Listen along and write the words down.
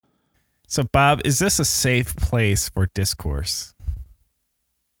So, Bob, is this a safe place for discourse?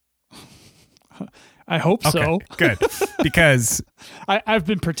 I hope so. Good. Because I've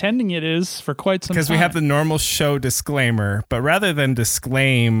been pretending it is for quite some time. Because we have the normal show disclaimer, but rather than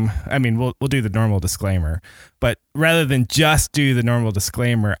disclaim, I mean, we'll do the normal disclaimer, but rather than just do the normal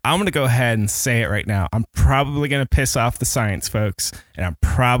disclaimer, I'm going to go ahead and say it right now. I'm probably going to piss off the science folks, and I'm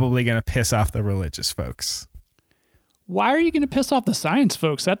probably going to piss off the religious folks. Why are you going to piss off the science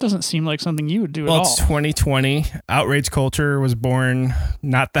folks? That doesn't seem like something you would do at all. Well, it's 2020. Outrage culture was born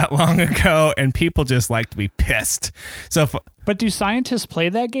not that long ago, and people just like to be pissed. But do scientists play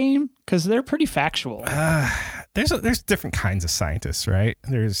that game? Because they're pretty factual. There's different kinds of scientists, right?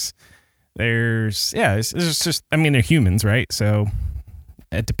 There's just, I mean, they're humans, right? So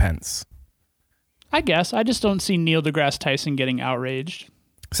it depends. I guess. I just don't see Neil deGrasse Tyson getting outraged.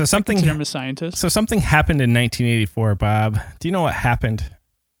 So something, I consider him a scientist. So something happened in 1984, Bob. Do you know what happened?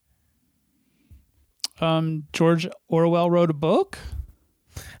 George Orwell wrote a book?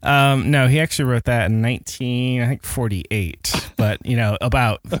 No, he actually wrote that in 1948, but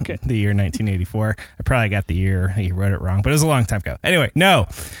about the year 1984. I probably got the year he wrote it wrong, but it was a long time ago. Anyway, no.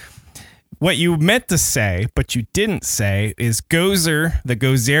 What you meant to say, but you didn't say, is Gozer, the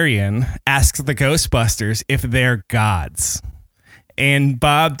Gozerian, asks the Ghostbusters if they're gods. And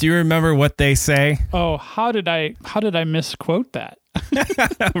Bob, do you remember what they say? Oh, how did I misquote that?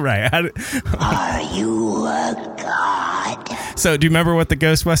 Right. Are you a god? So do you remember what the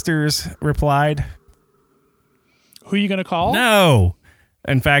Ghostbusters replied? Who are you going to call? No.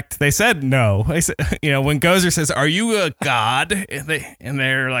 In fact, they said no. They said, when Gozer says, "Are you a god?" and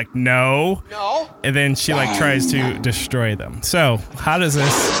they're like, "No." No. And then she tries to destroy them. So how does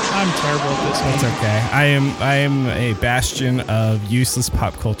this? I'm terrible at this. That's okay. I am a bastion of useless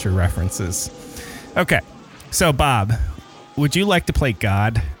pop culture references. Okay. So Bob, would you like to play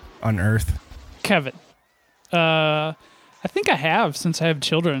God on Earth? Kevin, I think I have since I have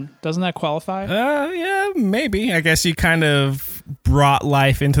children. Doesn't that qualify? Yeah, maybe. I guess you kind of brought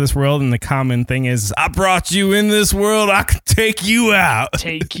life into this world, and the common thing is, I brought you in this world, I can take you out.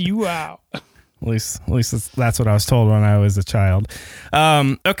 Take you out. At least that's what I was told when I was a child.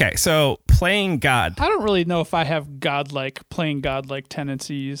 Okay, so playing God. I don't really know if I have playing godlike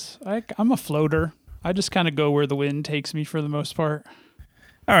tendencies. I'm a floater. I just kind of go where the wind takes me for the most part.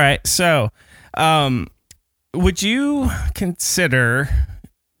 All right, so would you consider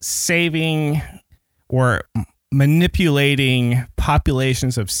saving or manipulating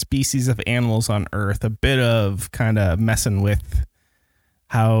populations of species of animals on Earth a bit of kind of messing with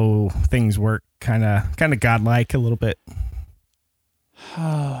how things work, kind of godlike a little bit?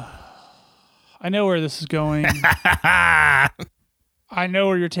 I know where this is going. I know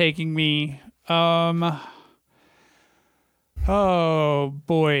where you're taking me. Oh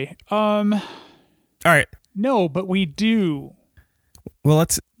boy. All right. No, but we do. Well,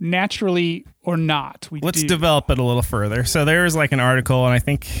 let's naturally or not. Let's develop it a little further. So there was an article, and I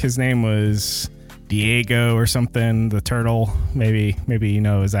think his name was Diego or something, the turtle. Maybe you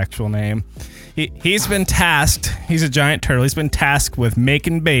know his actual name. He's been tasked. He's a giant turtle. He's been tasked with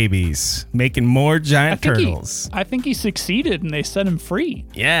making babies, making more giant turtles. I think he succeeded, and they set him free.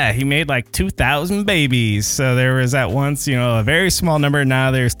 Yeah, he made 2,000 babies. So there was at once, a very small number.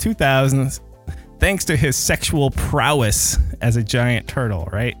 Now there's 2,000. Thanks to his sexual prowess as a giant turtle,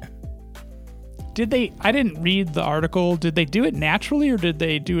 right? I didn't read the article. Did they do it naturally, or did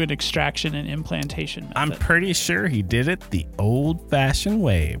they do an extraction and implantation method? I'm pretty sure he did it the old-fashioned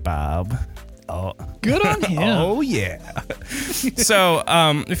way, Bob. Oh, good on him. Oh, yeah. So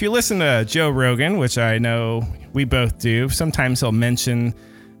if you listen to Joe Rogan, which I know we both do, sometimes he'll mention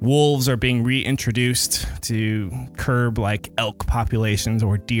wolves are being reintroduced to curb elk populations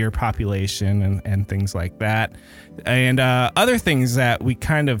or deer population and things like that. And other things that we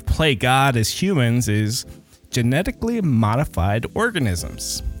kind of play God as humans is genetically modified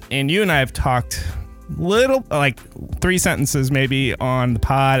organisms. And you and I have talked little, 3 sentences maybe on the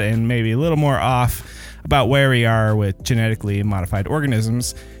pod and maybe a little more off about where we are with genetically modified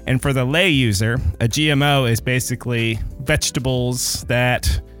organisms. And for the lay user, a GMO is basically vegetables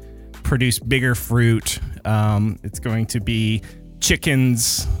that produce bigger fruit. It's going to be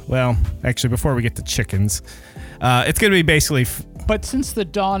chickens. Well, actually, before we get to chickens, it's going to be basically. But since the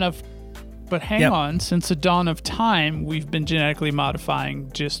dawn of since the dawn of time, we've been genetically modifying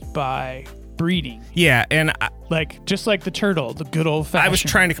just by breeding. Yeah, and Like, just like the turtle, the good old fashioned. I was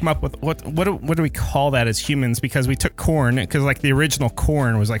trying to come up with what do we call that as humans, because we took corn, because like the original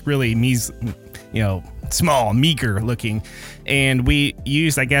corn was like really small, meager looking, and we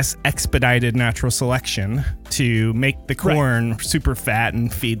used, I guess, expedited natural selection to make the corn super fat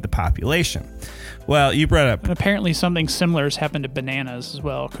and feed the population. Well, you brought up... And apparently something similar has happened to bananas as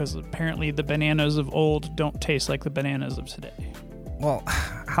well, because apparently the bananas of old don't taste like the bananas of today. Well,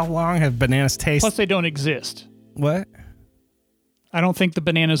 how long have bananas tasted? Plus, they don't exist. What? I don't think the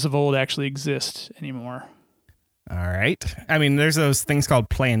bananas of old actually exist anymore. All right. I mean, there's those things called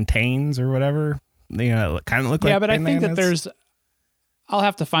plantains or whatever. Kind of look like Yeah, but bananas. I think that there's... I'll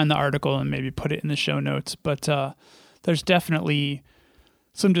have to find the article and maybe put it in the show notes, but there's definitely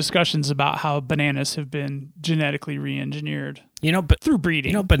some discussions about how bananas have been genetically re-engineered through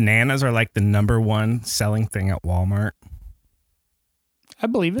breeding. Bananas are like the number one selling thing at Walmart. I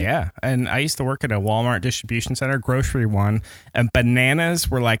believe it. Yeah, and I used to work at a Walmart distribution center, grocery one, and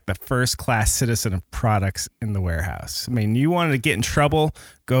bananas were like the first class citizen of products in the warehouse. I mean, you wanted to get in trouble,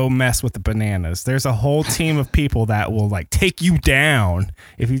 go mess with the bananas. There's a whole team of people that will like take you down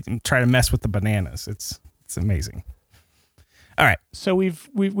if you try to mess with the bananas. It's amazing. All right. So we've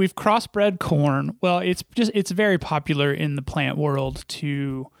crossbred corn. Well, it's very popular in the plant world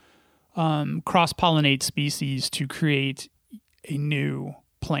to cross-pollinate species to create a new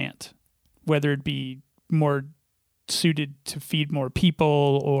plant, whether it be more suited to feed more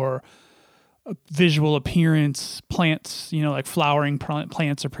people or visual appearance. Plants, like flowering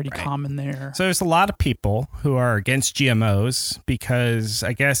plants are pretty common there. So there's a lot of people who are against GMOs because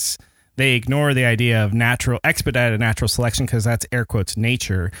I guess they ignore the idea of expedited natural selection because that's air quotes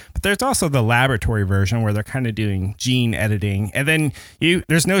nature. But there's also the laboratory version where they're kind of doing gene editing. And then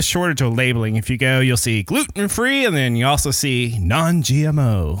there's no shortage of labeling. If you go, you'll see gluten-free, and then you also see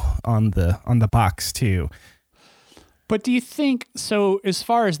non-GMO on the box too. But do you think, so as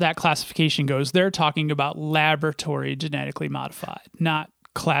far as that classification goes, they're talking about laboratory genetically modified, not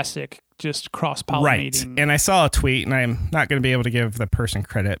classic just cross-pollinating. Right. And I saw a tweet, and I'm not going to be able to give the person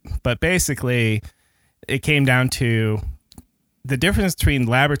credit, but basically it came down to the difference between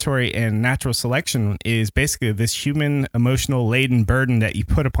laboratory and natural selection is basically this human emotional laden burden that you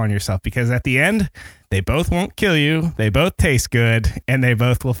put upon yourself, because at the end, they both won't kill you, they both taste good, and they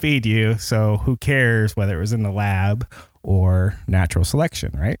both will feed you. So who cares whether it was in the lab or natural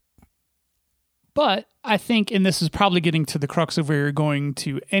selection, right? But I think, and this is probably getting to the crux of where you're going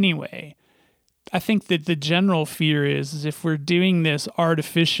to anyway, I think that the general fear is if we're doing this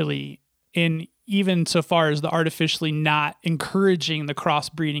artificially, and even so far as the artificially not encouraging the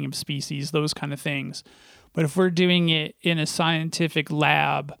crossbreeding of species, those kind of things, but if we're doing it in a scientific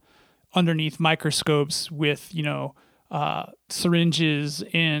lab underneath microscopes with, syringes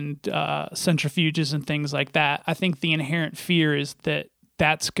and centrifuges and things like that, I think the inherent fear is that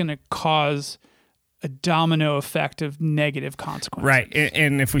that's going to cause a domino effect of negative consequences. Right.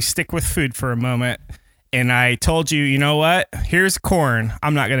 And if we stick with food for a moment, and I told you, you know what? Here's corn.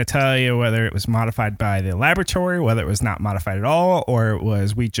 I'm not going to tell you whether it was modified by the laboratory, whether it was not modified at all, or it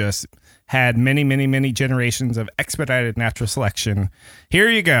was we just had many, many, many generations of expedited natural selection. Here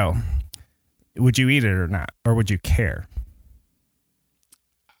you go. Would you eat it or not? Or would you care?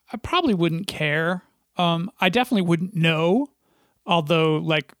 I probably wouldn't care. I definitely wouldn't know, although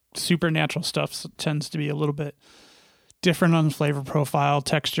like supernatural stuff tends to be a little bit different on the flavor profile,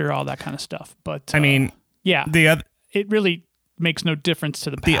 texture, all that kind of stuff. But I mean, yeah, it really makes no difference to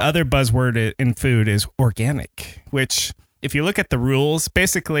the palate. The other buzzword in food is organic, which if you look at the rules,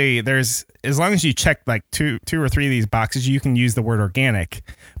 basically there's, as long as you check like two or three of these boxes, you can use the word organic,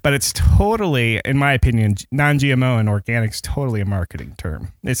 but it's totally, in my opinion, non-GMO and organic is totally a marketing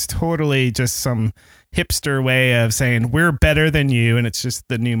term. It's totally just some hipster way of saying we're better than you, and it's just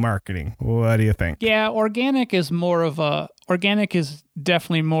the new marketing. What do you think? Yeah, organic is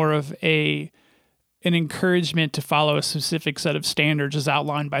definitely more of an encouragement to follow a specific set of standards as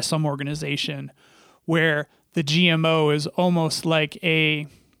outlined by some organization, where the GMO is almost like a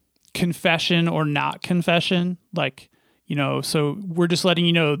confession or not confession. Like, so we're just letting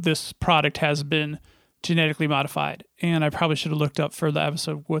you know this product has been genetically modified. And I probably should have looked up for the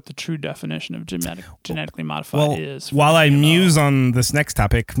episode what the true definition of genetically modified is. While I muse on this next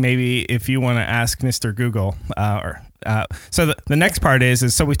topic, maybe if you want to ask Mr. Google, so the next part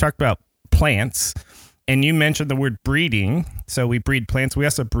is so we talked about plants, and you mentioned the word breeding. So we breed plants. We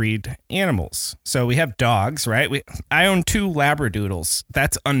also breed animals. So we have dogs, right? I own 2 Labradoodles.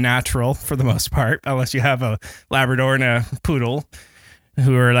 That's unnatural for the most part, unless you have a Labrador and a poodle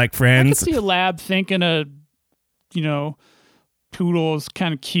who are like friends. I could see a lab thinking poodle is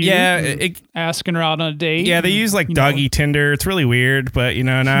kind of cute. Yeah, asking her out on a date. Yeah, they use like doggy Tinder. It's really weird, but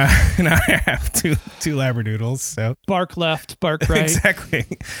now I have two labradoodles. So bark left, bark right. Exactly.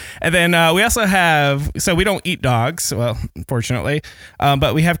 And then we also have, so we don't eat dogs, well, fortunately,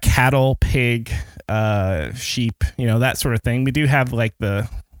 but we have cattle, pig, sheep, that sort of thing. We do have like the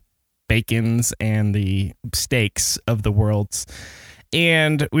bacons and the steaks of the worlds.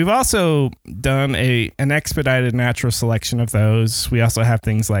 And we've also done an expedited natural selection of those. We also have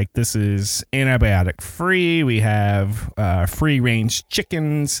things like this is antibiotic free. We have free range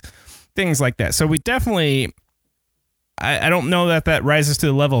chickens, things like that. So we definitely, I don't know that rises to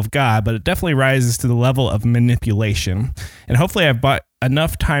the level of God, but it definitely rises to the level of manipulation. And hopefully I've bought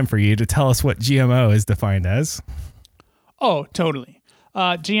enough time for you to tell us what GMO is defined as. Oh, totally.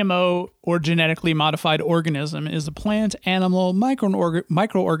 GMO, or genetically modified organism, is a plant, animal,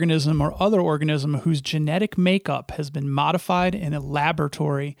 microorganism, or other organism whose genetic makeup has been modified in a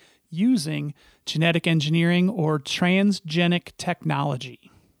laboratory using genetic engineering or transgenic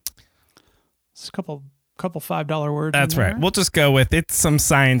technology. It's a couple $5 words. That's right. We'll just go with it's some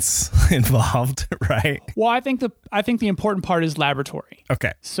science involved, right? Well, I think the important part is laboratory.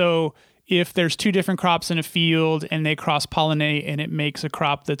 Okay. So if there's two different crops in a field and they cross-pollinate and it makes a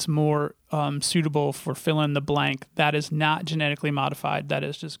crop that's more suitable for fill in the blank, that is not genetically modified. That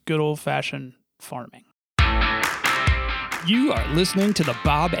is just good old-fashioned farming. You are listening to the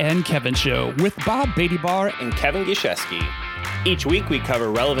Bob and Kevin Show with Bob Beattybar and Kevin Gishesky. Each week we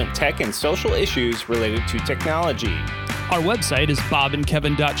cover relevant tech and social issues related to technology. Our website is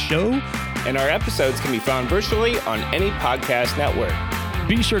bobandkevin.show, and our episodes can be found virtually on any podcast network.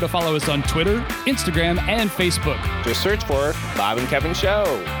 Be sure to follow us on Twitter, Instagram, and Facebook. Just search for Bob and Kevin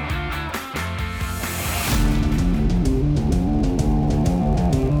Show.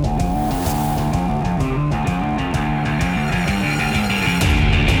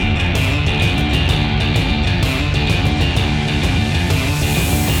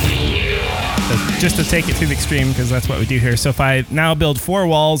 Just to take it to the extreme, because that's what we do here. So if I now build 4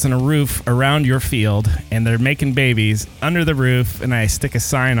 walls and a roof around your field, and they're making babies under the roof, and I stick a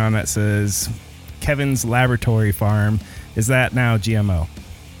sign on that says Kevin's Laboratory Farm, is that now GMO?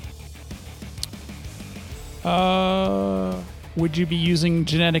 Would you be using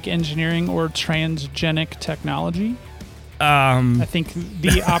genetic engineering or transgenic technology? I think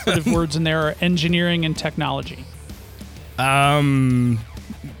the operative words in there are engineering and technology.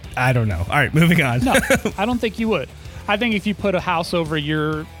 I don't know. All right, moving on. No, I don't think you would. I think if you put a house over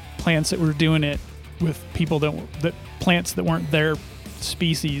your plants that were doing it with people that plants that weren't their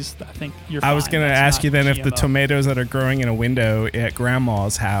species, I think you're fine. I was going to ask you then GMO. if the tomatoes that are growing in a window at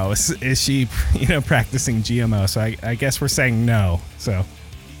grandma's house, is she, practicing GMO? So I guess we're saying no. So,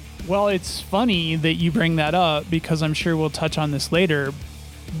 well, it's funny that you bring that up because I'm sure we'll touch on this later.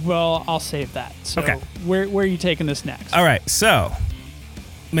 Well, I'll save that. So okay. Where are you taking this next? All right. So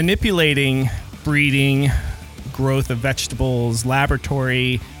manipulating, breeding, growth of vegetables,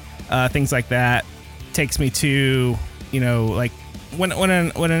 laboratory, things like that takes me to, like when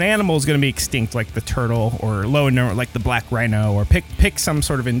an animal is going to be extinct, like the turtle, or low in number, like the black rhino, or pick some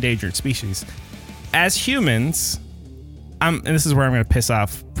sort of endangered species. As humans, and this is where I'm going to piss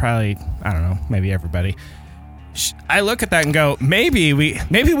off probably, I don't know, maybe everybody. I look at that and go, maybe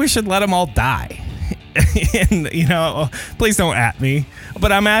we should let them all die. And please don't at me,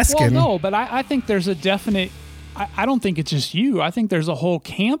 but I'm asking. Well, no, but I think there's a definite. I don't think it's just you. I think there's a whole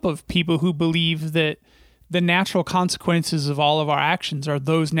camp of people who believe that the natural consequences of all of our actions are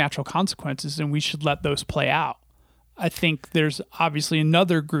those natural consequences, and we should let those play out. I think there's obviously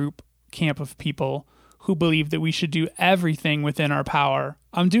another camp of people who believe that we should do everything within our power.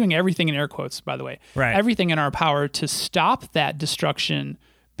 I'm doing everything in air quotes, by the way. Right. Everything in our power to stop that destruction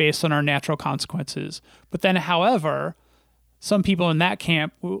based on our natural consequences. But then, however, some people in that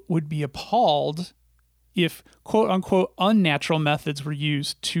camp would be appalled if quote unquote unnatural methods were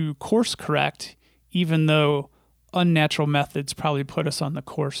used to course correct, even though unnatural methods probably put us on the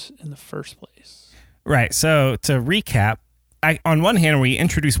course in the first place. Right. So to recap, on one hand, we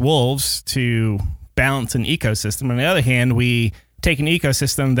introduce wolves to balance an ecosystem. On the other hand, we take an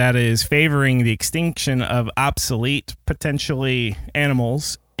ecosystem that is favoring the extinction of obsolete, potentially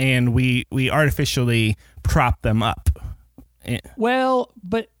animals, and we artificially prop them up. Well,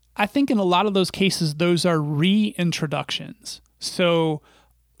 but I think in a lot of those cases, those are reintroductions. So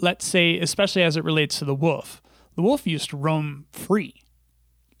let's say, especially as it relates to the wolf used to roam free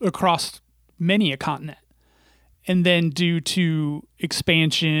across many a continent. And then due to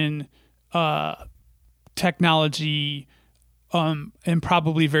expansion, technology, and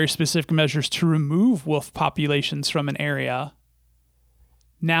probably very specific measures to remove wolf populations from an area,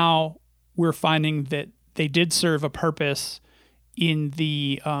 now we're finding that they did serve a purpose in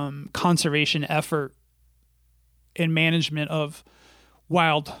the conservation effort and management of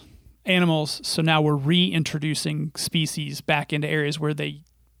wild animals. So now we're reintroducing species back into areas where they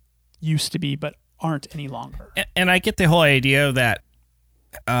used to be but aren't any longer. And I get the whole idea that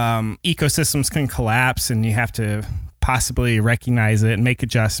ecosystems can collapse and you have to possibly recognize it and make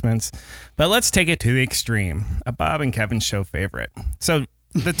adjustments. But let's take it to the extreme. A Bob and Kevin show favorite. So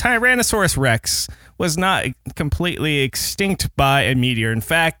the Tyrannosaurus Rex was not completely extinct by a meteor. In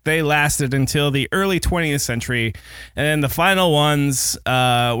fact, they lasted until the early 20th century, and then the final ones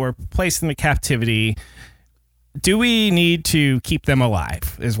were placed into captivity. Do we need to keep them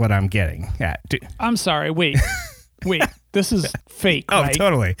alive, is what I'm getting at. I'm sorry, wait. This is fake, right? Oh,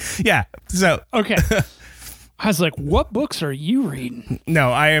 totally. Yeah, so... Okay. I was like, what books are you reading?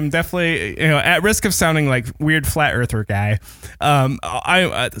 No, I am definitely, at risk of sounding like weird flat earther guy. I'm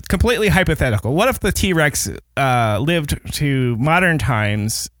completely hypothetical. What if the T-Rex lived to modern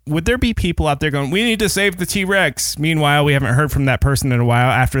times? Would there be people out there going, we need to save the T-Rex? Meanwhile, we haven't heard from that person in a while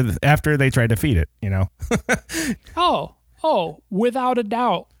after they tried to feed it, Oh, without a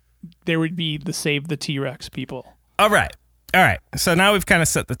doubt, there would be the Save the T-Rex people. All right. So now we've kind of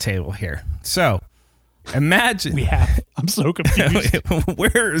set the table here. So... imagine I'm so confused.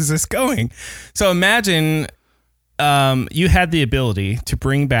 Where is this going? So imagine you had the ability to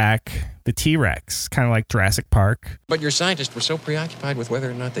bring back the T-Rex, kind of like Jurassic Park. But your scientists were so preoccupied with whether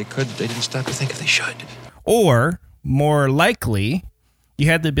or not they could, they didn't stop to think if they should. Or more likely, you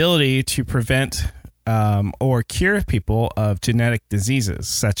had the ability to prevent or cure people of genetic diseases,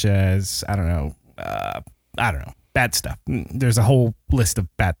 such as I don't know. Bad stuff. There's a whole list of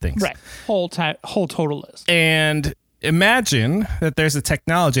bad things. Right. Whole total list. And imagine that there's a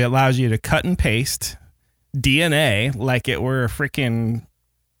technology that allows you to cut and paste DNA like it were a freaking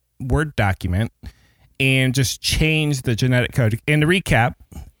Word document and just change the genetic code. And to recap,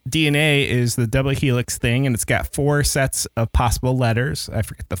 DNA is the double helix thing, and it's got 4 sets of possible letters. I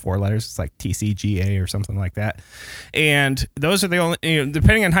forget the 4 letters. It's like TCGA or something like that. And those are the only,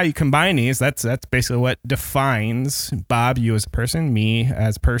 depending on how you combine these, that's basically what defines Bob, you as a person, me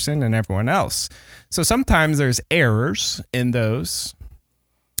as a person, and everyone else. So sometimes there's errors in those,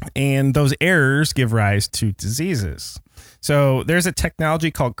 and those errors give rise to diseases. So there's a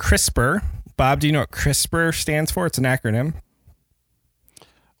technology called CRISPR. Bob, do you know what CRISPR stands for? It's an acronym.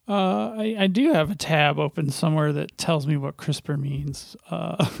 I do have a tab open somewhere that tells me what CRISPR means.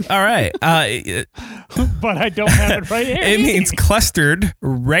 All right. But I don't have it right here. It means clustered,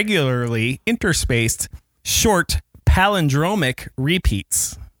 regularly interspaced, short palindromic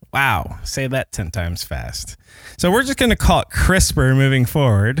repeats. Wow. Say that 10 times fast. So we're just going to call it CRISPR moving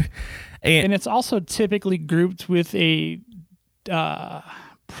forward. And it's also typically grouped with a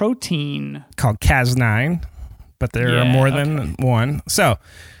protein called Cas9, but there are more than one. So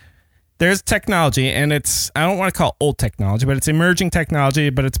there's technology, and it's, I don't want to call it old technology, but it's emerging technology,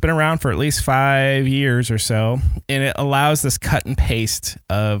 but it's been around for at least 5 years or so, and it allows this cut and paste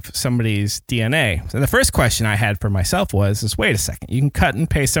of somebody's DNA. So the first question I had for myself was, wait a second, you can cut and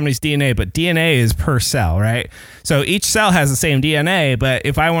paste somebody's DNA, but DNA is per cell, right? So each cell has the same DNA, but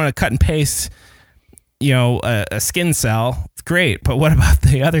if I want to cut and paste, a skin cell, great, but what about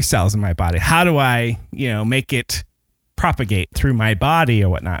the other cells in my body? How do I, make it propagate through my body or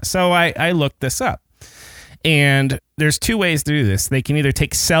whatnot? So I looked this up, and there's 2 ways to do this. They can either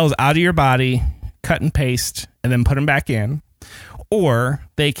take cells out of your body, cut and paste, and then put them back in, or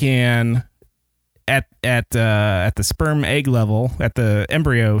they can at the sperm egg level, at the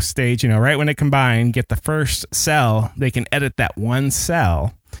embryo stage, right when they combine, get the first cell, they can edit that one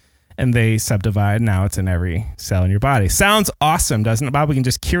cell, and they subdivide. Now it's in every cell in your body. Sounds awesome, doesn't it, Bob? We can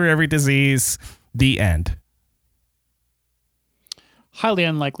just cure every disease. The end. Highly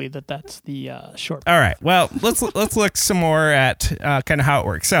unlikely that that's the short. All right. Well, let's look some more at kind of how it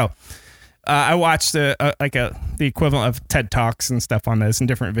works. So I watched the equivalent of TED Talks and stuff on this and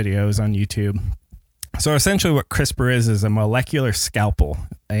different videos on YouTube. So essentially what CRISPR is a molecular scalpel,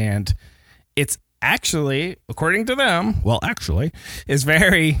 and it's actually, according to them, is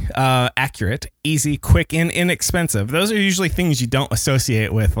very accurate, easy, quick, and inexpensive. Those are usually things you don't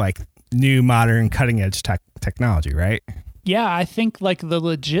associate with like new, modern, cutting-edge technology, right? Yeah, I think like the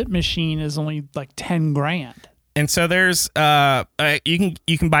legit machine is only like $10,000. And so there's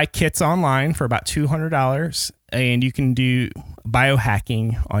you can buy kits online for about $200, and you can do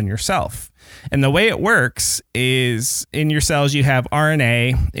biohacking on yourself. And the way it works is in your cells you have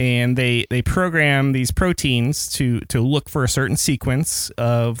RNA, and they program these proteins to look for a certain sequence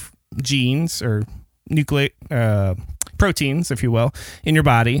of genes or proteins, if you will, in your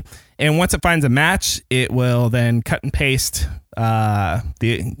body. And once it finds a match, it will then cut and paste,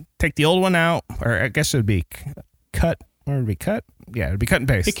 take the old one out, or I guess it would be cut. Or would it be cut? Yeah, it would be cut and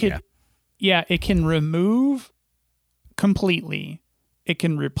paste. It can remove completely. It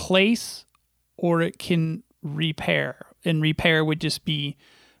can replace, or it can repair. And repair would just be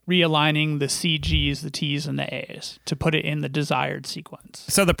realigning the CGs, the Ts, and the As to put it in the desired sequence.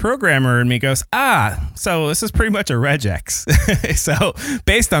 So the programmer in me goes, so this is pretty much a regex. So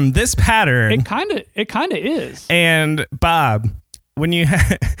based on this pattern, it kind of is. And Bob, when you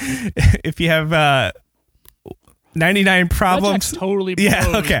if you have 99 problems, regex totally blows,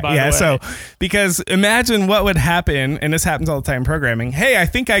 yeah, okay, by yeah. the way. So because imagine what would happen, and this happens all the time in programming. Hey, I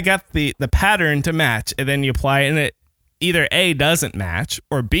think I got the pattern to match, and then you apply it, and it either A, doesn't match,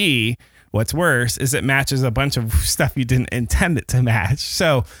 or B, what's worse is it matches a bunch of stuff you didn't intend it to match.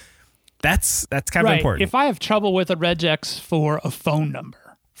 So that's kind of important. If I have trouble with a regex for a phone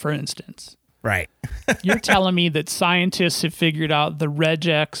number, for instance, right? You're telling me that scientists have figured out the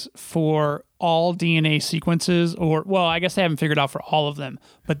regex for all DNA sequences, or, well, I guess they haven't figured out for all of them,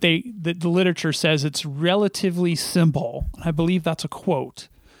 but the literature says it's relatively simple. I believe that's a quote,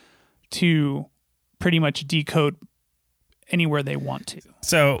 to pretty much decode anywhere they want to.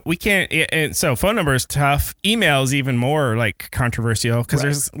 So we can't. So phone number is tough. Email is even more like controversial because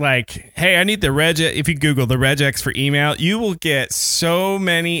there's like, hey, I need the regex. If you Google the regex for email, you will get so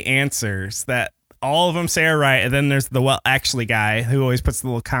many answers that all of them say are right, and then there's the well actually guy who always puts the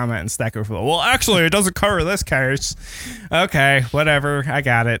little comment and stack overflow. Well, actually, it doesn't cover this case. Okay, whatever. I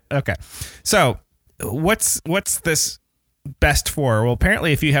got it. Okay, so what's this best for? Well,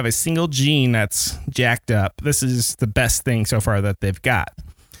 apparently if you have a single gene that's jacked up, this is the best thing so far that they've got.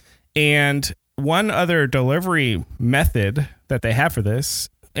 And one other delivery method that they have for this,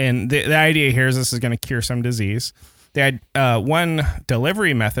 and the idea here is this is going to cure some disease. They had one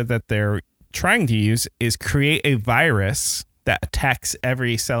delivery method that they're trying to use is create a virus that attacks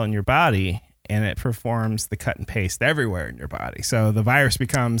every cell in your body, and it performs the cut and paste everywhere in your body. So the virus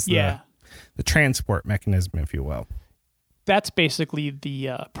becomes the transport mechanism, if you will. That's basically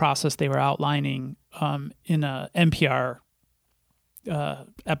the process they were outlining in a NPR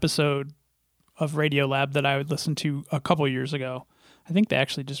episode of Radiolab that I would listen to a couple years ago. I think they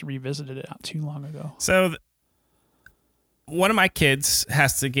actually just revisited it not too long ago. So one of my kids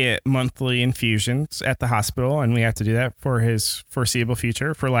has to get monthly infusions at the hospital, and we have to do that for his foreseeable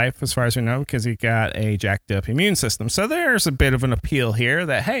future, for life, as far as we know, because he got a jacked up immune system. So there's a bit of an appeal here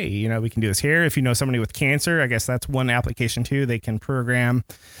that, hey, we can do this here. If you know somebody with cancer, I guess that's one application too. They can program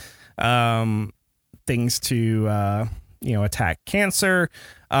things to, attack cancer.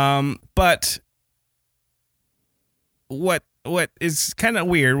 But what is kind of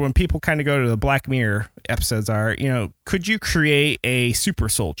weird when people kind of go to the Black Mirror episodes are, could you create a super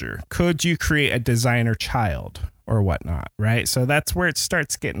soldier? Could you create a designer child or whatnot? Right. So that's where it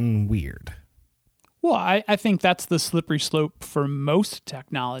starts getting weird. Well, I think that's the slippery slope for most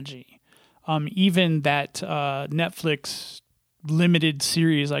technology. Even that Netflix limited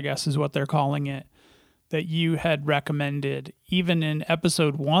series, I guess is what they're calling it, that you had recommended, even in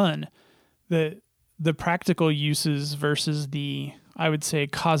episode 1, the practical uses versus the, I would say,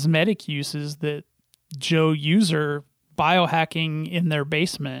 cosmetic uses that Joe user biohacking in their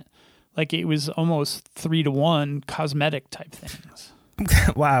basement, like it was almost 3-to-1 cosmetic type things.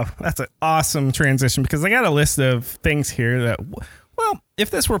 Wow, that's an awesome transition, because I got a list of things here that, well, if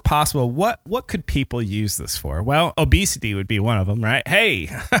this were possible, what could people use this for? Well, obesity would be one of them, right? Hey,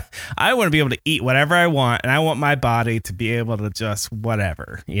 I want to be able to eat whatever I want, and I want my body to be able to just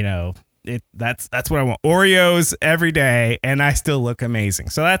whatever, that's what I want. Oreos every day, and I still look amazing.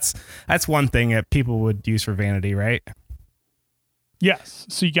 So that's one thing that people would use for vanity, right? Yes.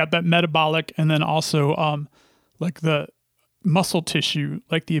 So you got that metabolic, and then also like the muscle tissue,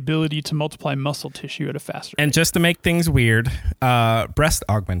 like the ability to multiply muscle tissue at a faster rate. And just to make things weird, breast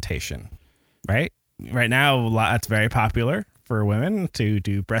augmentation, right? Right now, that's very popular for women to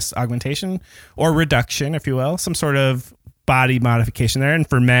do breast augmentation or reduction, if you will, some sort of body modification there. And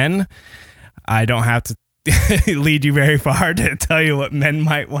for men, I don't have to lead you very far to tell you what men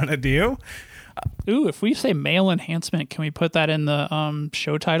might want to do. Ooh, if we say male enhancement, can we put that in the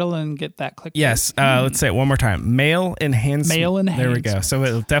show title and get that clicked? Yes. Let's say it one more time. Male enhancement. Male enhancement. There we go. So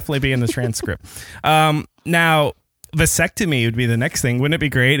it'll definitely be in the transcript. Now, vasectomy would be the next thing. Wouldn't it be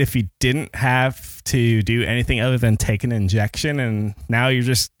great if you didn't have to do anything other than take an injection, and now you're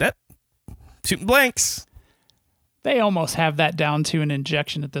just shooting blanks? They almost have that down to an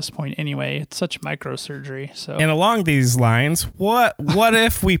injection at this point anyway. It's such microsurgery. So, And along these lines, what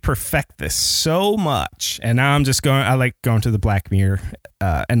if we perfect this so much? And now I like going to the Black Mirror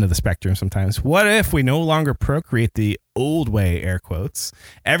end of the spectrum sometimes. What if we no longer procreate the old way, air quotes?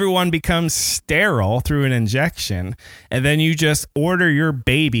 Everyone becomes sterile through an injection, and then you just order your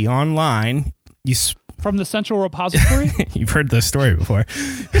baby online. From the central repository? You've heard this story before.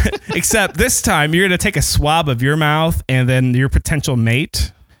 Except this time you're going to take a swab of your mouth and then your potential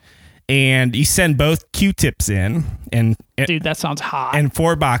mate, and you send both Q-tips in, and Dude, that sounds hot. and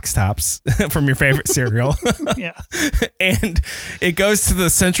 4 box tops from your favorite cereal. Yeah. And it goes to the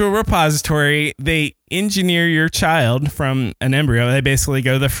central repository. They engineer your child from an embryo. They basically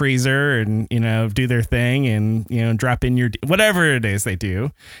go to the freezer and, do their thing and, drop in your, whatever it is they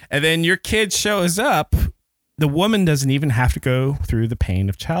do. And then your kid shows up. The woman doesn't even have to go through the pain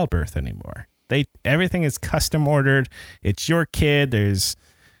of childbirth anymore. Everything is custom ordered. It's your kid. There's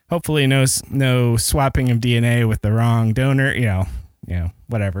hopefully no swapping of DNA with the wrong donor,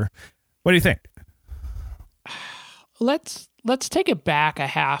 whatever. What do you think? Let's take it back a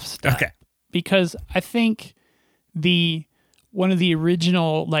half step. Okay. Because I think one of the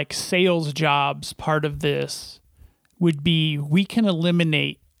original sales jobs part of this would be we can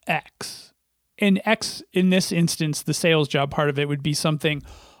eliminate X. And X in this instance, the sales job part of it would be something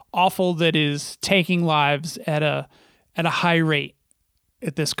awful that is taking lives at a high rate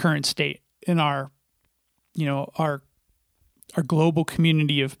at this current state in our global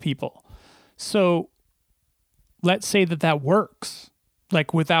community of people. So let's say that works,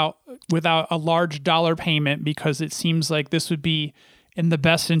 without a large dollar payment, because it seems like this would be in the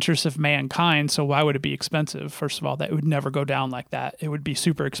best interest of mankind. So why would it be expensive? First of all, that would never go down like that. It would be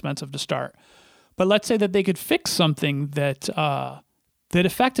super expensive to start. But let's say that they could fix something that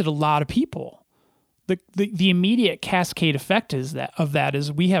affected a lot of people. The immediate cascade effect is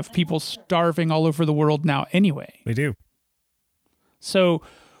we have people starving all over the world now anyway. We do. So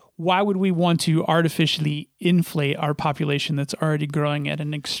why would we want to artificially inflate our population that's already growing at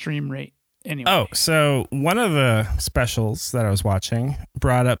an extreme rate anyway? Oh, so one of the specials that I was watching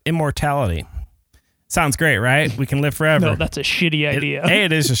brought up immortality. Sounds great, right? We can live forever. No, that's a shitty idea.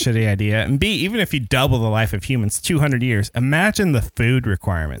 It is a shitty idea. And B, even if you double the life of humans, 200 years, imagine the food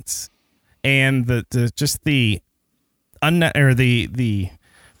requirements and the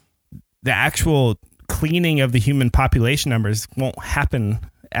actual cleaning of the human population numbers won't happen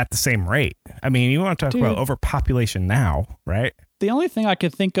at the same rate. I mean, you want to talk about overpopulation now, right? The only thing I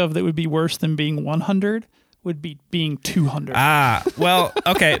could think of that would be worse than being 100 would be being 200. Well,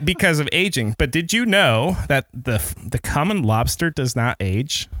 okay, because of aging. But did you know that the common lobster does not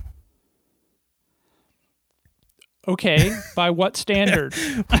age? Okay, by what standard?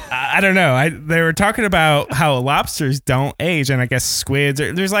 I don't know. They were talking about how lobsters don't age, and I guess squids.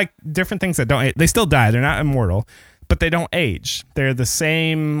 There's different things that don't age. They still die. They're not immortal, but they don't age. They're the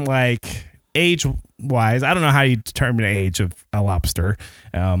same age-wise. I don't know how you determine the age of a lobster,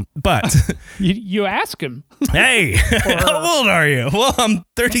 but you ask him. Hey, how old are you? Well, I'm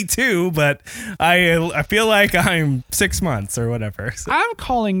 32, but I feel like I'm 6 months or whatever. So. I'm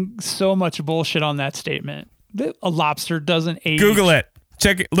calling so much bullshit on that statement. A lobster doesn't age. Google it.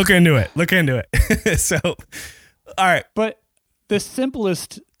 Check it. Look into it. So, all right. But the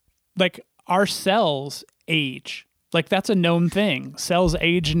simplest, our cells age. That's a known thing. Cells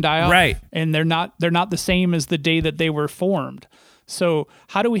age and die off. Right. And they're not the same as the day that they were formed. So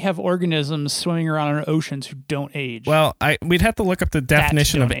how do we have organisms swimming around in our oceans who don't age? Well, we'd have to look up the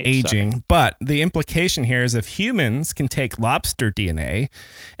definition of aging, but the implication here is if humans can take lobster DNA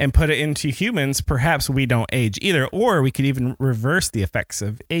and put it into humans, perhaps we don't age either, or we could even reverse the effects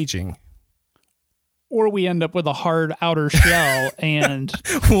of aging. Or we end up with a hard outer shell and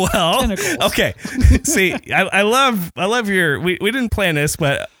tentacles. Okay. See, I love your. We didn't plan this,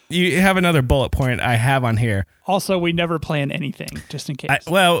 but you have another bullet point I have on here. Also, we never plan anything, just in case.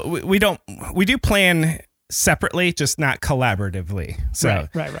 We don't. We do plan separately, just not collaboratively. So,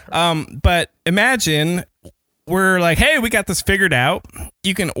 right. But imagine we're like, hey, we got this figured out.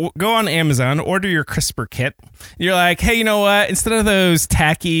 You can go on Amazon, order your CRISPR kit. You're like, hey, you know what? Instead of those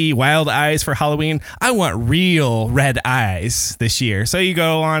tacky wild eyes for Halloween, I want real red eyes this year. So you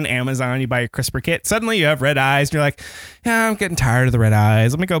go on Amazon, you buy your CRISPR kit. Suddenly you have red eyes. And you're like, yeah, I'm getting tired of the red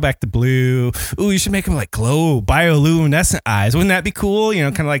eyes. Let me go back to blue. Ooh, you should make them glow, bioluminescent eyes. Wouldn't that be cool?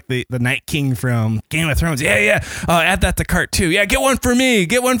 Kind of like the Night King from Game of Thrones. Yeah. Add that to cart too. Yeah, get one for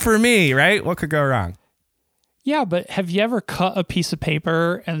me. Right? What could go wrong? Yeah, but have you ever cut a piece of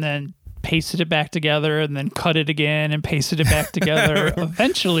paper and then pasted it back together and then cut it again and pasted it back together?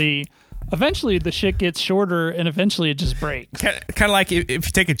 Eventually, Eventually, the shit gets shorter, and eventually it just breaks. Kind of like if you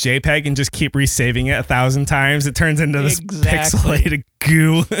take a JPEG and just keep resaving it 1,000 times, it turns into this pixelated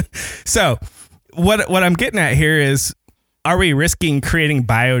goo. So what I'm getting at here is, are we risking creating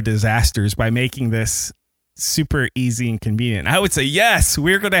bio disasters by making this super easy and convenient? I would say yes.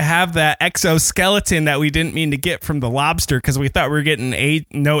 We're going to have that exoskeleton that we didn't mean to get from the lobster because we thought we were getting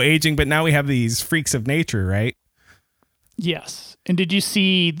no aging, but now we have these freaks of nature, right? Yes. And did you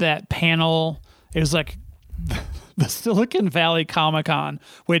see that panel? It was like the Silicon Valley Comic-Con,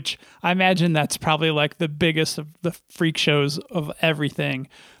 which I imagine that's probably like the biggest of the freak shows of everything.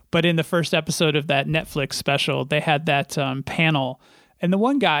 But in the first episode of that Netflix special, they had that panel. And the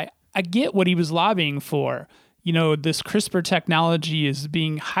one guy, I get what he was lobbying for. You know, this CRISPR technology is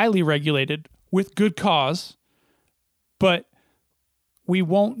being highly regulated with good cause, but we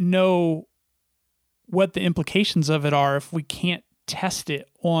won't know what the implications of it are if we can't test it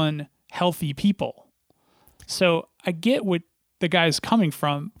on healthy people. So I get what the guy's coming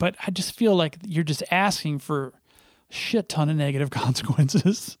from, but I just feel like you're just asking for a shit ton of negative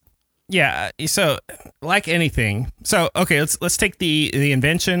consequences. Yeah. So like anything. So, okay, let's take the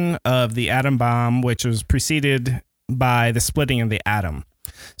invention of the atom bomb, which was preceded by the splitting of the atom.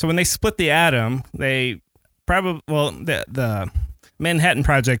 So when they split the atom, they probably, the Manhattan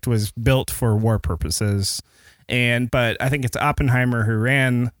Project was built for war purposes. But I think it's Oppenheimer who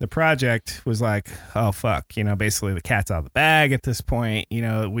ran the project was like, oh, fuck, basically the cat's out of the bag at this point.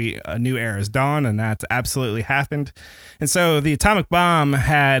 A new era is dawned, and that's absolutely happened. And so the atomic bomb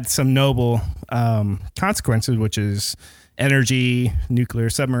had some noble consequences, which is energy, nuclear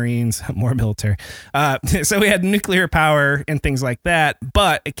submarines, more military. So we had nuclear power and things like that,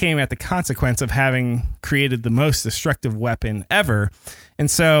 but it came at the consequence of having created the most destructive weapon ever. And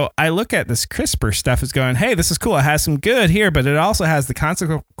so I look at this CRISPR stuff as going, hey, this is cool. It has some good here, but it also has the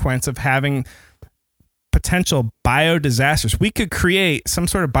consequence of having potential bio disasters. We could create some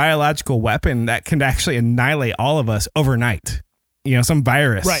sort of biological weapon that can actually annihilate all of us overnight. Some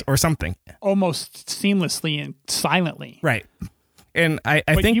virus or something. Almost seamlessly and silently. Right. And I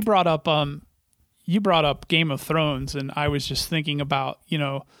think you brought up Game of Thrones, and I was just thinking about,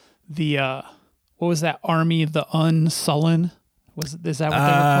 the what was that army, the Unsullen? Is that what they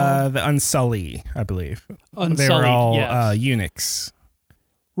were called? The Unsullied, I believe. Unsullied, they were all yes. eunuchs.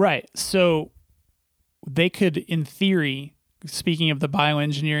 Right. So they could, in theory, speaking of the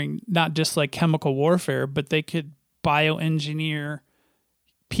bioengineering, not just like chemical warfare, but they could bioengineer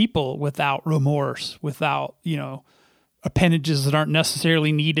people without remorse, without, appendages that aren't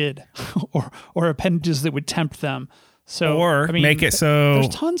necessarily needed or appendages that would tempt them. So, make it so there's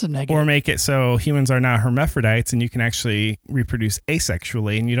tons of negative. Or make it so humans are now hermaphrodites and you can actually reproduce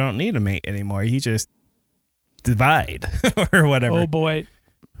asexually and you don't need a mate anymore. You just divide or whatever. Oh boy.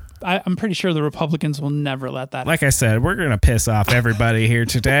 I'm pretty sure the Republicans will never let that happen. Like I said, we're going to piss off everybody here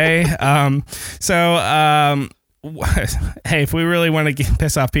today. Hey, if we really want to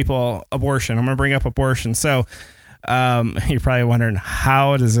piss off people, abortion. I'm going to bring up abortion. So you're probably wondering,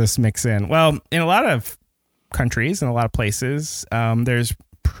 how does this mix in? Well, in a lot of countries and a lot of places, there's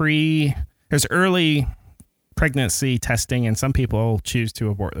early pregnancy testing, and some people choose to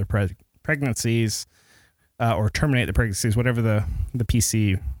abort their pregnancies or terminate the pregnancies, whatever the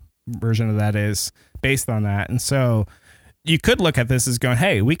PC version of that is, based on that. And so you could look at this as going,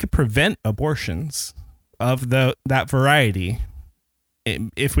 hey, we could prevent abortions of that variety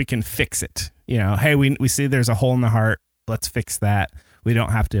if we can fix it. Hey, we see there's a hole in the heart, let's fix that. We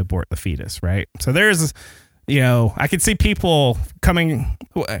don't have to abort the fetus, right? So there's I can see people coming.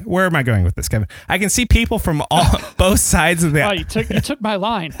 Where am I going with this, Kevin? I can see people from both sides of the. Oh, you took my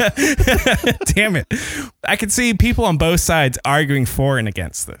line. Damn it! I can see people on both sides arguing for and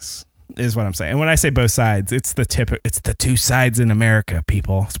against this. Is what I'm saying. And when I say both sides, it's the two sides in America,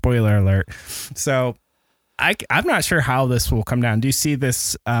 people. Spoiler alert. So, I'm not sure how this will come down. Do you see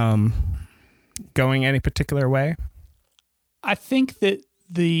this going any particular way? I think that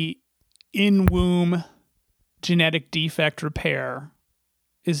the in-womb genetic defect repair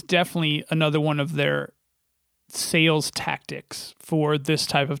is definitely another one of their sales tactics for this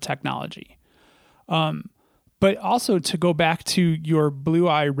type of technology. But also, to go back to your blue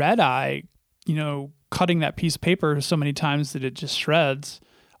eye, red eye, cutting that piece of paper so many times that it just shreds.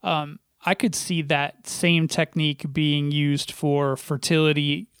 I could see that same technique being used for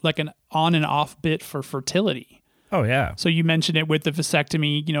fertility, like an on and off bit for fertility. Oh, yeah. So you mentioned it with the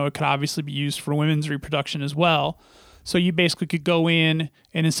vasectomy. It could obviously be used for women's reproduction as well. So you basically could go in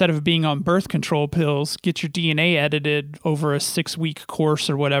and, instead of being on birth control pills, get your DNA edited over a 6-week course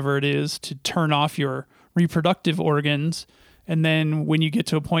or whatever it is to turn off your reproductive organs. And then when you get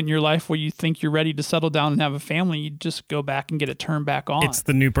to a point in your life where you think you're ready to settle down and have a family, you just go back and get it turned back on. It's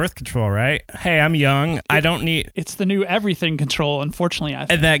the new birth control, right? Hey, I'm young. I don't need... It's the new everything control, unfortunately, I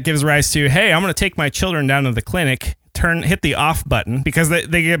think. And that gives rise to, hey, I'm going to take my children down to the clinic, hit the off button, because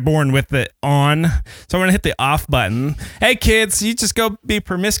they get born with it on. So I'm going to hit the off button. Hey, kids, you just go be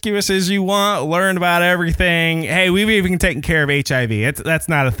promiscuous as you want, learn about everything. Hey, we've even taken care of HIV. That's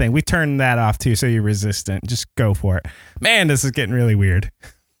not a thing. We turned that off, too, so you're resistant. Just go for it. Man, this is getting really weird.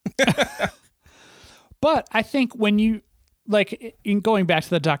 But I think when you... Like, in going back to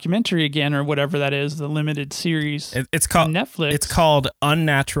the documentary again, or whatever that is, the limited series it's called on Netflix. It's called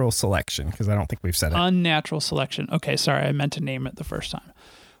Unnatural Selection, because I don't think we've said it. Unnatural Selection. Okay, sorry, I meant to name it the first time.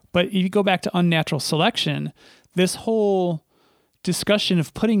 But if you go back to Unnatural Selection, this whole discussion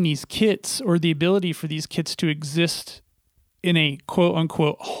of putting these kits, or the ability for these kits to exist in a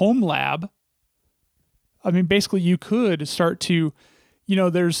quote-unquote home lab, I mean, basically you could start to...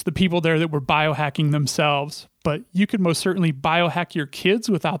 there's the people there that were biohacking themselves, but you could most certainly biohack your kids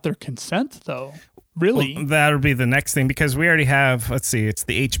without their consent, though. Really? Well, that'll be the next thing, because we already have, it's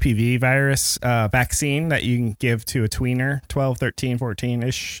the HPV virus vaccine that you can give to a tweener, 12, 13,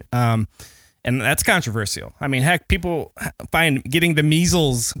 14-ish. And that's controversial. I mean, heck, people find getting the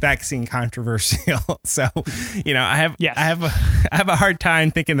measles vaccine controversial. So, I have a hard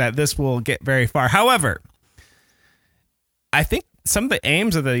time thinking that this will get very far. However, I think some of the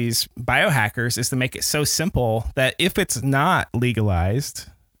aims of these biohackers is to make it so simple that if it's not legalized,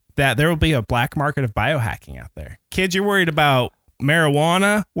 that there will be a black market of biohacking out there. Kids, you're worried about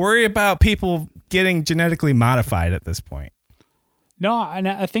marijuana? Worry about people getting genetically modified at this point. No, and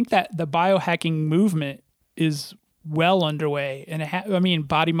I think that the biohacking movement is well underway. And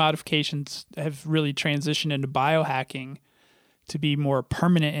body modifications have really transitioned into biohacking to be more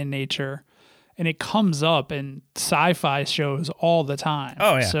permanent in nature. And it comes up in sci-fi shows all the time.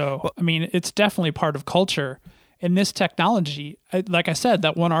 Oh, yeah. So, it's definitely part of culture. And this technology, like I said,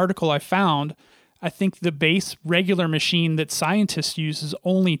 that one article I found, I think the base regular machine that scientists use is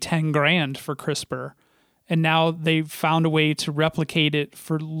only $10,000 for CRISPR. And now they've found a way to replicate it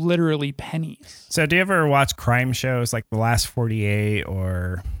for literally pennies. So do you ever watch crime shows like The Last 48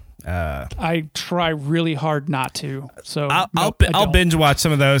 or... I try really hard not to. So I'll binge watch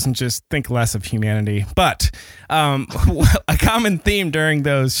some of those and just think less of humanity. But a common theme during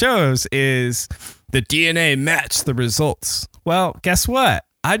those shows is the DNA matched the results. Well, guess what?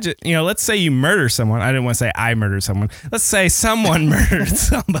 Let's say you murder someone. I didn't want to say I murdered someone. Let's say someone murdered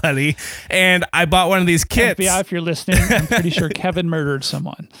somebody, and I bought one of these kits. FBI, if you're listening, I'm pretty sure Kevin murdered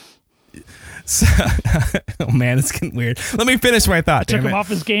someone. So, oh man, it's getting weird. Let me finish my thought. Took him off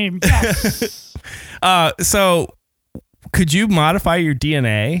his game. Yes. So could you modify your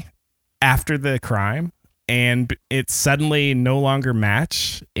DNA after the crime and it suddenly no longer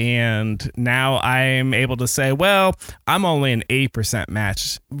match? And now I'm able to say, well, I'm only an 80%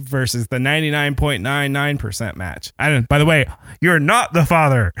 match versus the 99.99% match. By the way, you're not the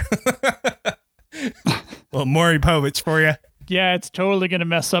father. Well, Maury Povich for you. Yeah, it's totally going to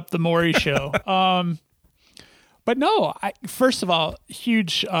mess up the Maury show. But no, first of all,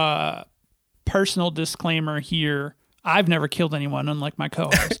 huge personal disclaimer here. I've never killed anyone, unlike my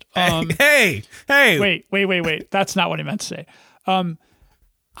co-host. Hey! Wait. That's not what I meant to say.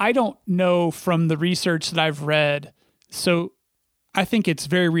 I don't know from the research that I've read. So I think it's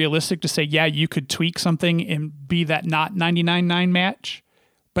very realistic to say, yeah, you could tweak something and be that not 99.9 match.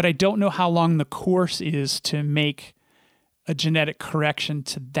 But I don't know how long the course is to make a genetic correction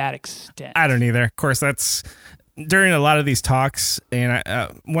to that extent. I don't either. Of course, that's during a lot of these talks, and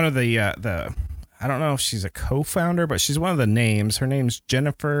one of the I don't know if she's a co-founder, but she's one of the names. Her name's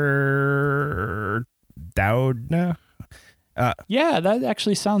Jennifer Doudna. Yeah, that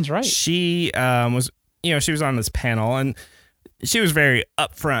actually sounds right. She she was on this panel, and she was very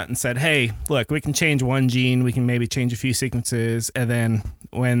upfront and said, hey, look, we can change one gene. We can maybe change a few sequences. And then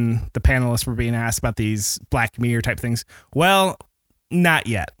when the panelists were being asked about these Black Mirror type things, well, not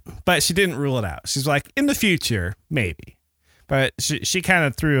yet. But she didn't rule it out. She's like, in the future, maybe. But she kind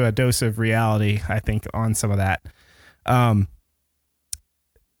of threw a dose of reality, I think, on some of that. I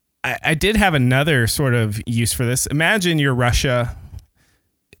did have another sort of use for this. Imagine you're Russia,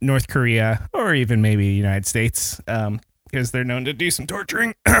 North Korea, or even maybe the United States, because they're known to do some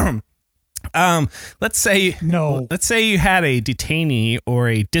torturing. Let's say you had a detainee or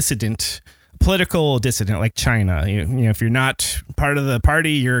a dissident, political dissident like China. You know, if you're not part of the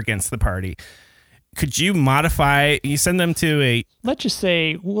party, you're against the party. Could you modify? You send them to a. Let's just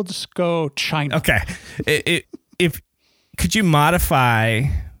say we'll just go China. Okay, could you modify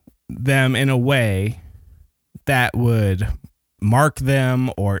them in a way that would mark them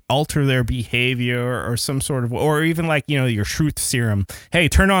or alter their behavior or some sort of, or even like, your truth serum. Hey,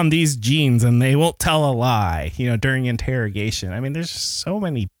 turn on these genes and they won't tell a lie, during interrogation. I mean, there's just so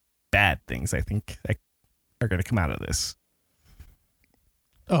many bad things I think that are going to come out of this.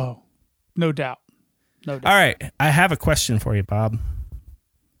 Oh, no doubt. No doubt. All right. I have a question for you, Bob.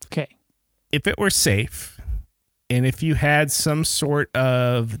 Okay. If it were safe and if you had some sort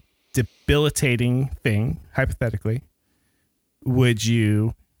of debilitating thing, hypothetically, would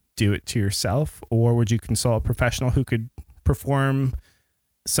you do it to yourself or would you consult a professional who could perform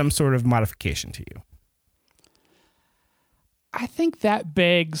some sort of modification to you? I think that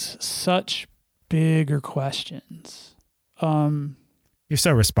begs such bigger questions. You're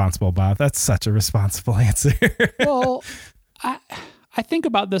so responsible, Bob. That's such a responsible answer. Well, I think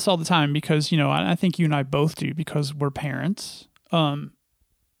about this all the time because, I think you and I both do because we're parents. Our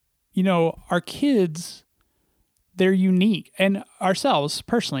kids, they're unique. And ourselves,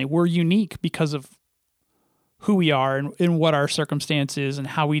 personally, we're unique because of who we are and what our circumstance is and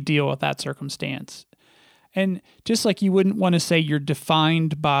how we deal with that circumstance. And just like you wouldn't want to say you're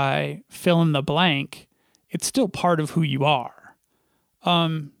defined by fill in the blank, it's still part of who you are.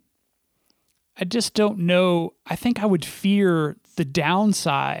 I just don't know. I think I would fear the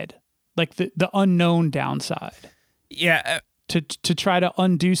downside, like the unknown downside. Yeah. To try to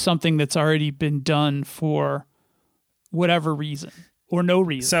undo something that's already been done for whatever reason or no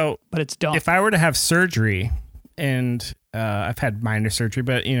reason, but it's done. If I were to have surgery, and I've had minor surgery,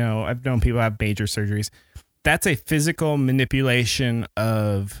 but I've known people have major surgeries. That's a physical manipulation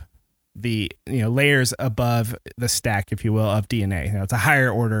of the layers above the stack, if you will, of DNA. It's a higher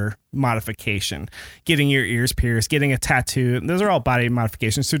order modification. Getting your ears pierced, getting a tattoo, those are all body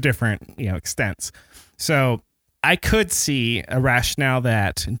modifications to different extents. So I could see a rationale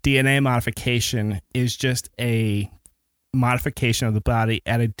that DNA modification is just a modification of the body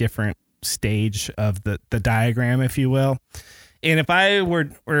at a different stage of the diagram, if you will. And if I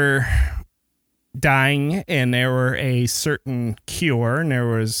were dying and there were a certain cure and there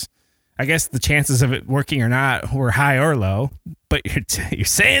was, I guess the chances of it working or not were high or low, but you're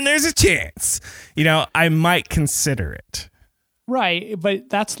saying there's a chance, I might consider it. Right. But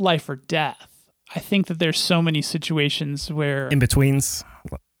that's life or death. I think that there's so many situations where in-betweens.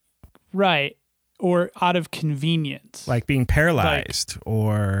 Right. Or out of convenience. Like being paralyzed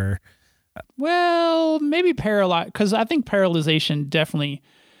or... Well, maybe paralyzed, because I think paralyzation definitely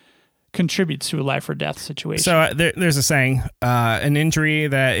contributes to a life or death situation. So there's a saying, an injury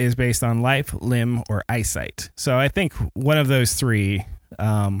that is based on life, limb, or eyesight. So I think one of those three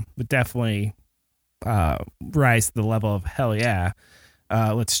would definitely rise to the level of hell yeah,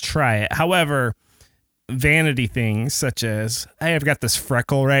 let's try it. However, vanity things such as, hey, I've got this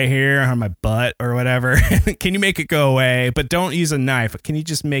freckle right here on my butt or whatever. Can you make it go away? But don't use a knife. Can you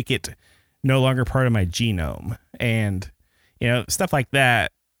just make it no longer part of my genome? And, stuff like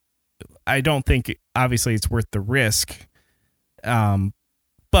that. I don't think obviously it's worth the risk.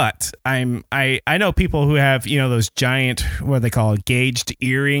 But I know people who have, those giant, what they call gauged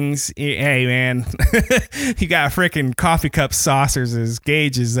earrings. Hey man, you got freaking coffee cup saucers as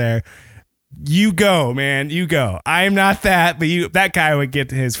gauges there. You go, man, you go. I'm not that, but that guy would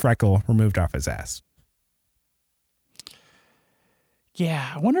get his freckle removed off his ass.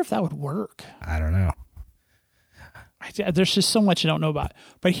 Yeah, I wonder if that would work. I don't know. There's just so much I don't know about.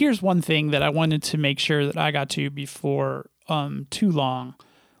 But here's one thing that I wanted to make sure that I got to before too long.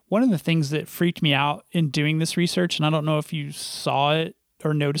 One of the things that freaked me out in doing this research, and I don't know if you saw it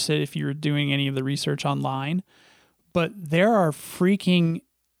or noticed it if you were doing any of the research online, but there are freaking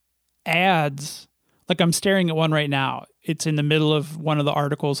ads. Like I'm staring at one right now. It's in the middle of one of the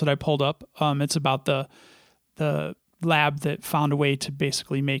articles that I pulled up. It's about the lab that found a way to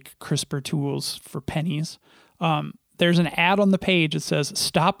basically make CRISPR tools for pennies. There's an ad on the page that says,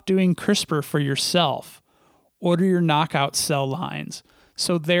 "Stop doing CRISPR for yourself. Order your knockout cell lines."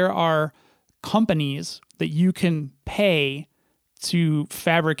 So there are companies that you can pay to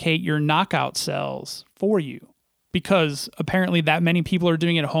fabricate your knockout cells for you, because apparently that many people are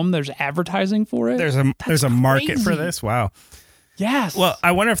doing it at home. There's advertising for it. There's a market for this. Wow. Yes. Well,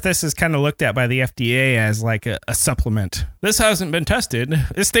 I wonder if this is kind of looked at by the FDA as like a supplement. This hasn't been tested.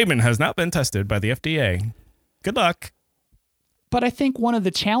 This statement has not been tested by the FDA. Good luck. But I think one of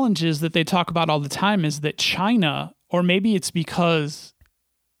the challenges that they talk about all the time is that China, or maybe it's because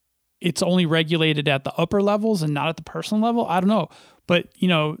it's only regulated at the upper levels and not at the personal level. I don't know. But,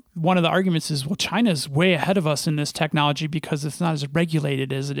 one of the arguments is, well, China's way ahead of us in this technology because it's not as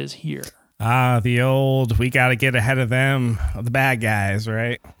regulated as it is here. The old, we got to get ahead of them, the bad guys,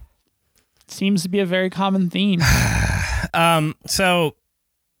 right? Seems to be a very common theme. So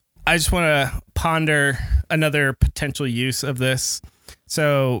I just want to ponder another potential use of this.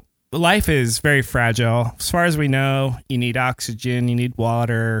 So life is very fragile. As far as we know, you need oxygen, you need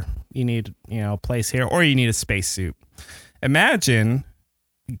water, you need, a place here, or you need a spacesuit. Imagine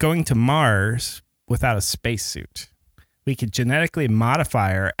going to Mars without a spacesuit. We could genetically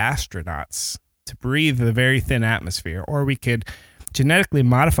modify our astronauts to breathe the very thin atmosphere, or we could genetically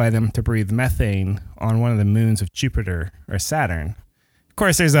modify them to breathe methane on one of the moons of Jupiter or Saturn. Of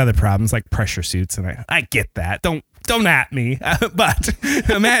course, there's other problems like pressure suits, and I get that. Don't at me. But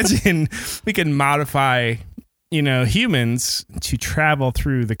imagine we can modify, humans to travel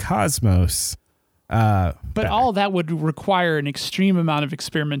through the cosmos. But all that would require an extreme amount of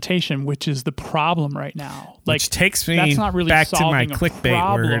experimentation, which is the problem right now. Which takes me that's not really back to my solving a clickbait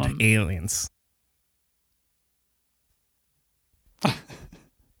problem. word, aliens.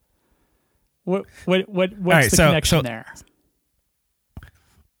 What's right, the connection there?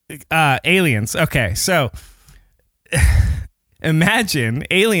 Aliens. Okay, so imagine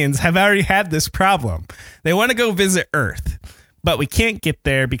aliens have already had this problem. They want to go visit Earth, but we can't get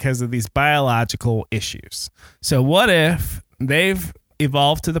there because of these biological issues. So what if they've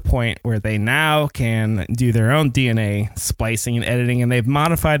evolved to the point where they now can do their own DNA splicing and editing, and they've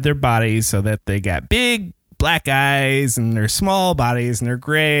modified their bodies so that they got big black eyes and they're small bodies and they're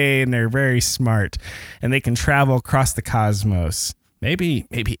gray and they're very smart and they can travel across the cosmos. Maybe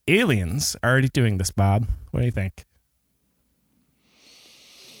aliens are already doing this, Bob. What do you think?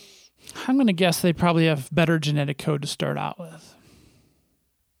 I'm going to guess they probably have better genetic code to start out with.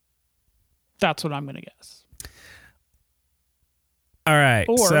 That's what I'm going to guess. All right.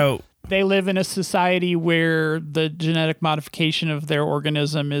 Or so they live in a society where the genetic modification of their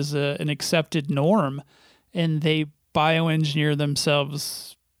organism is an accepted norm, and they bioengineer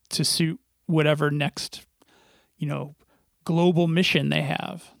themselves to suit whatever next, global mission they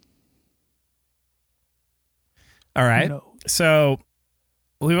have. All right. So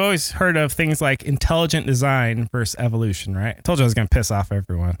we've always heard of things like intelligent design versus evolution, right? I told you I was going to piss off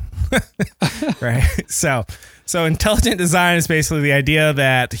everyone. Right? So intelligent design is basically the idea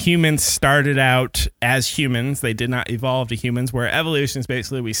that humans started out as humans. They did not evolve to humans, where evolution is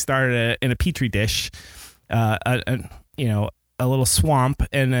basically we started in a petri dish, a little swamp,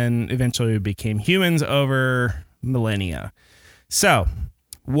 and then eventually we became humans over millennia. So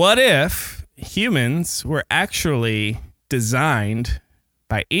what if humans were actually designed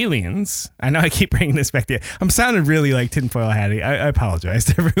by aliens? I know I keep bringing this back to you. I'm sounding really like tinfoil hatty. I apologize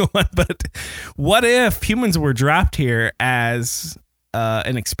to everyone, but what if humans were dropped here as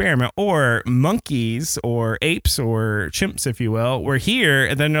an experiment, or monkeys or apes or chimps, if you will, were here,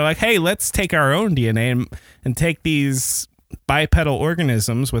 and then they're like, hey, let's take our own DNA and take these bipedal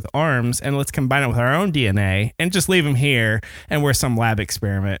organisms with arms and let's combine it with our own DNA and just leave them here, and we're some lab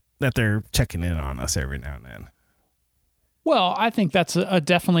experiment that they're checking in on us every now and then. Well, I think that's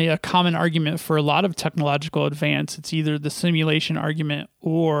definitely a common argument for a lot of technological advance. It's either the simulation argument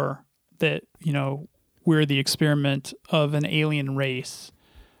or that, we're the experiment of an alien race.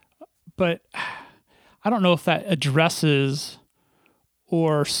 But I don't know if that addresses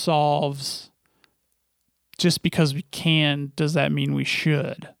or solves just because we can, does that mean we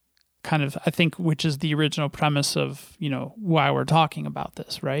should? Kind of, I think, which is the original premise of, why we're talking about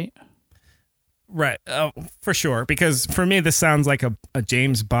this, right? Right. For sure. Because for me, this sounds like a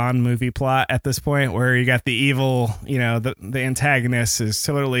James Bond movie plot at this point, where you got the evil, the antagonist is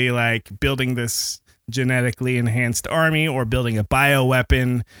totally like building this genetically enhanced army or building a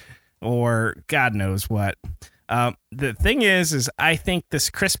bioweapon or God knows what. The thing is I think this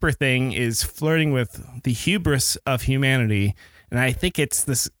CRISPR thing is flirting with the hubris of humanity. And I think it's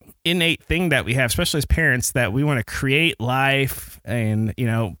this innate thing that we have, especially as parents, that we want to create life, and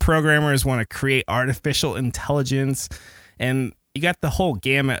programmers want to create artificial intelligence, and you got the whole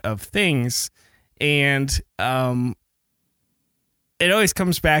gamut of things. And it always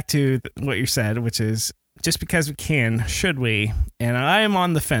comes back to what you said, which is just because we can, should we? And I am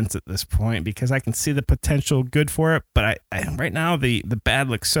on the fence at this point because I can see the potential good for it, but I right now the bad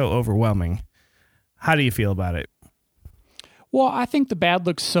looks so overwhelming. How do you feel about it? Well, I think the bad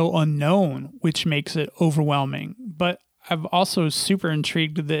looks so unknown, which makes it overwhelming. But I'm also super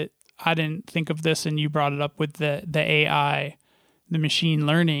intrigued that I didn't think of this, and you brought it up with the AI, the machine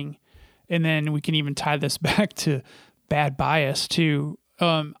learning. And then we can even tie this back to bad bias too.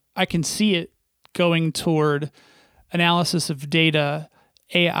 I can see it going toward analysis of data,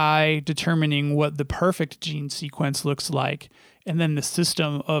 AI determining what the perfect gene sequence looks like, and then the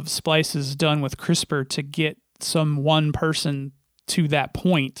system of splices done with CRISPR to get some one person to that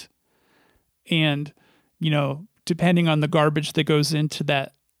point, and depending on the garbage that goes into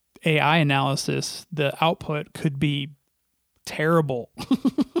that AI analysis, the output could be terrible.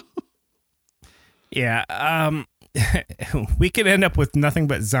 Yeah. We could end up with nothing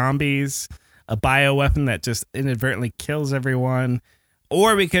but zombies, a bioweapon that just inadvertently kills everyone,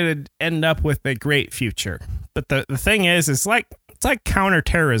 or we could end up with a great future. But the thing is, it's like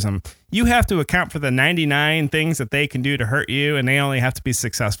counterterrorism. You have to account for the 99 things that they can do to hurt you, and they only have to be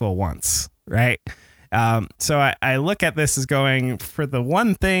successful once, right? So I look at this as going for the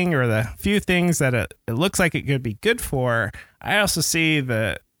one thing or the few things that it looks like it could be good for. I also see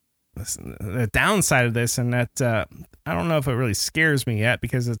the downside of this, and that I don't know if it really scares me yet,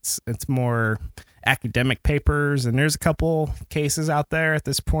 because it's more academic papers, and there's a couple cases out there at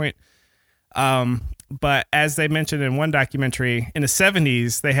this point. But as they mentioned in one documentary, in the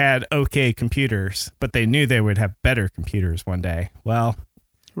 70s, they had okay computers, but they knew they would have better computers one day. Well,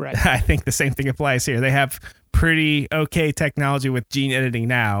 Right. I think the same thing applies here. They have pretty okay technology with gene editing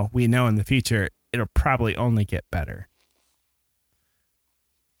now. We know in the future, it'll probably only get better.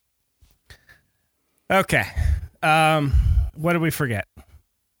 Okay. What did we forget?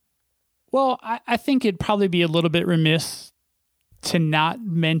 Well, I think it'd probably be a little bit remiss to not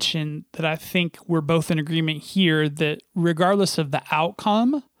mention that I think we're both in agreement here that regardless of the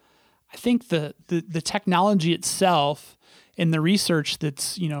outcome, I think the technology itself and the research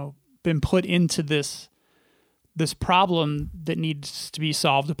that's, been put into this problem that needs to be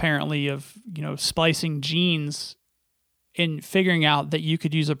solved, apparently, of, splicing genes and figuring out that you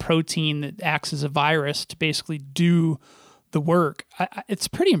could use a protein that acts as a virus to basically do the work. It's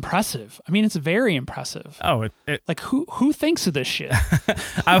pretty impressive. I mean, it's very impressive. Oh, like who thinks of this shit?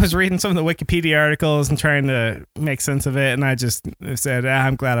 I was reading some of the Wikipedia articles and trying to make sense of it, and I just said,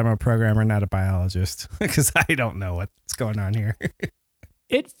 I'm glad I'm a programmer, not a biologist, because I don't know what's going on here.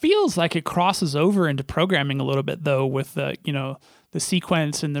 It feels like it crosses over into programming a little bit, though, with the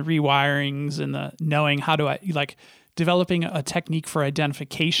sequence and the rewirings and the knowing how to developing a technique for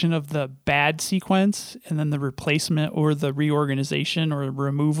identification of the bad sequence and then the replacement or the reorganization or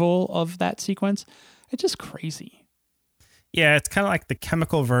removal of that sequence. It's just crazy. Yeah, it's kind of like the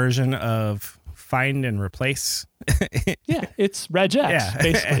chemical version of find and replace. Yeah, it's regex,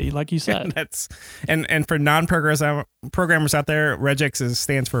 basically, like you said. And for non-programmers out there, regex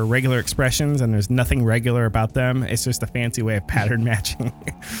stands for regular expressions, and there's nothing regular about them. It's just a fancy way of pattern matching.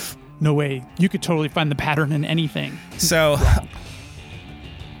 No way. You could totally find the pattern in anything. So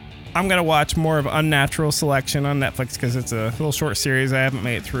I'm going to watch more of Unnatural Selection on Netflix because it's a little short series. I haven't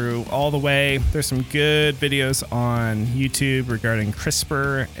made it through all the way. There's some good videos on YouTube regarding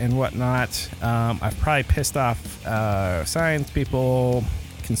CRISPR and whatnot. I've probably pissed off science people,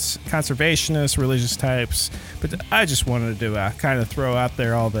 conservationists, religious types, but I just wanted to kind of throw out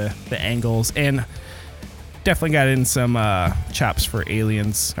there all the angles, and definitely got in some chops for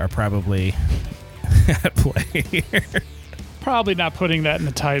aliens are probably at play here. Probably not putting that in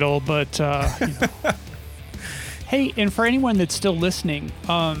the title, but Hey, and for anyone that's still listening,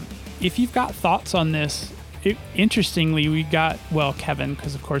 if you've got thoughts on this, interestingly, we got, Kevin,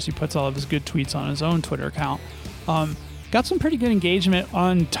 because of course he puts all of his good tweets on his own Twitter account, got some pretty good engagement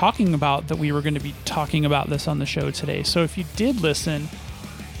on talking about that we were going to be talking about this on the show today. So if you did listen,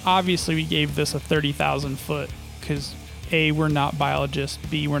 obviously we gave this a 30,000 foot because A, we're not biologists,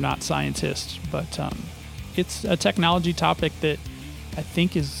 B, we're not scientists, but it's a technology topic that I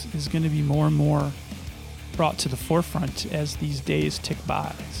think is going to be more and more brought to the forefront as these days tick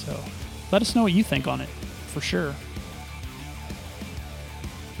by. So let us know what you think on it, for sure.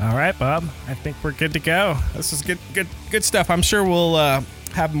 All right, Bob. I think we're good to go. This is good stuff. I'm sure we'll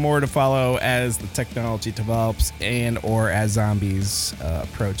have more to follow as the technology develops and or as zombies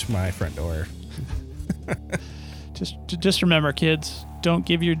approach my front door. Just remember, kids, don't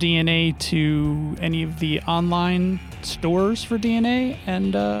give your DNA to any of the online stores for DNA,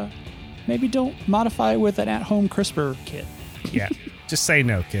 and maybe don't modify it with an at-home CRISPR kit. Yeah, just say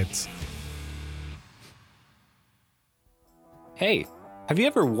no, kids. Hey, have you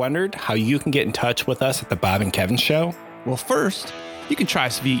ever wondered how you can get in touch with us at the Bob and Kevin Show? Well, first, you can try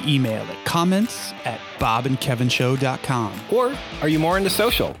us via email at comments@bobandkevinshow.com. Or are you more into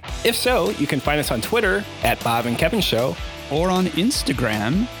social? If so, you can find us on Twitter at Bob and Kevin Show. Or on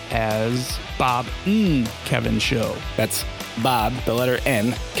Instagram as Bob Kevin Show. That's Bob, the letter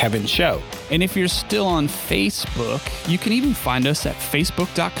N, Kevin Show. And if you're still on Facebook, you can even find us at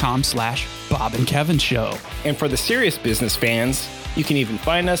facebook.com/Bob and Kevin Show. And for the serious business fans, you can even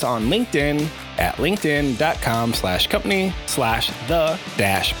find us on LinkedIn at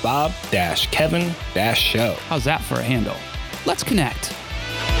linkedin.com/company/the-Bob-Kevin-Show. How's that for a handle? Let's connect.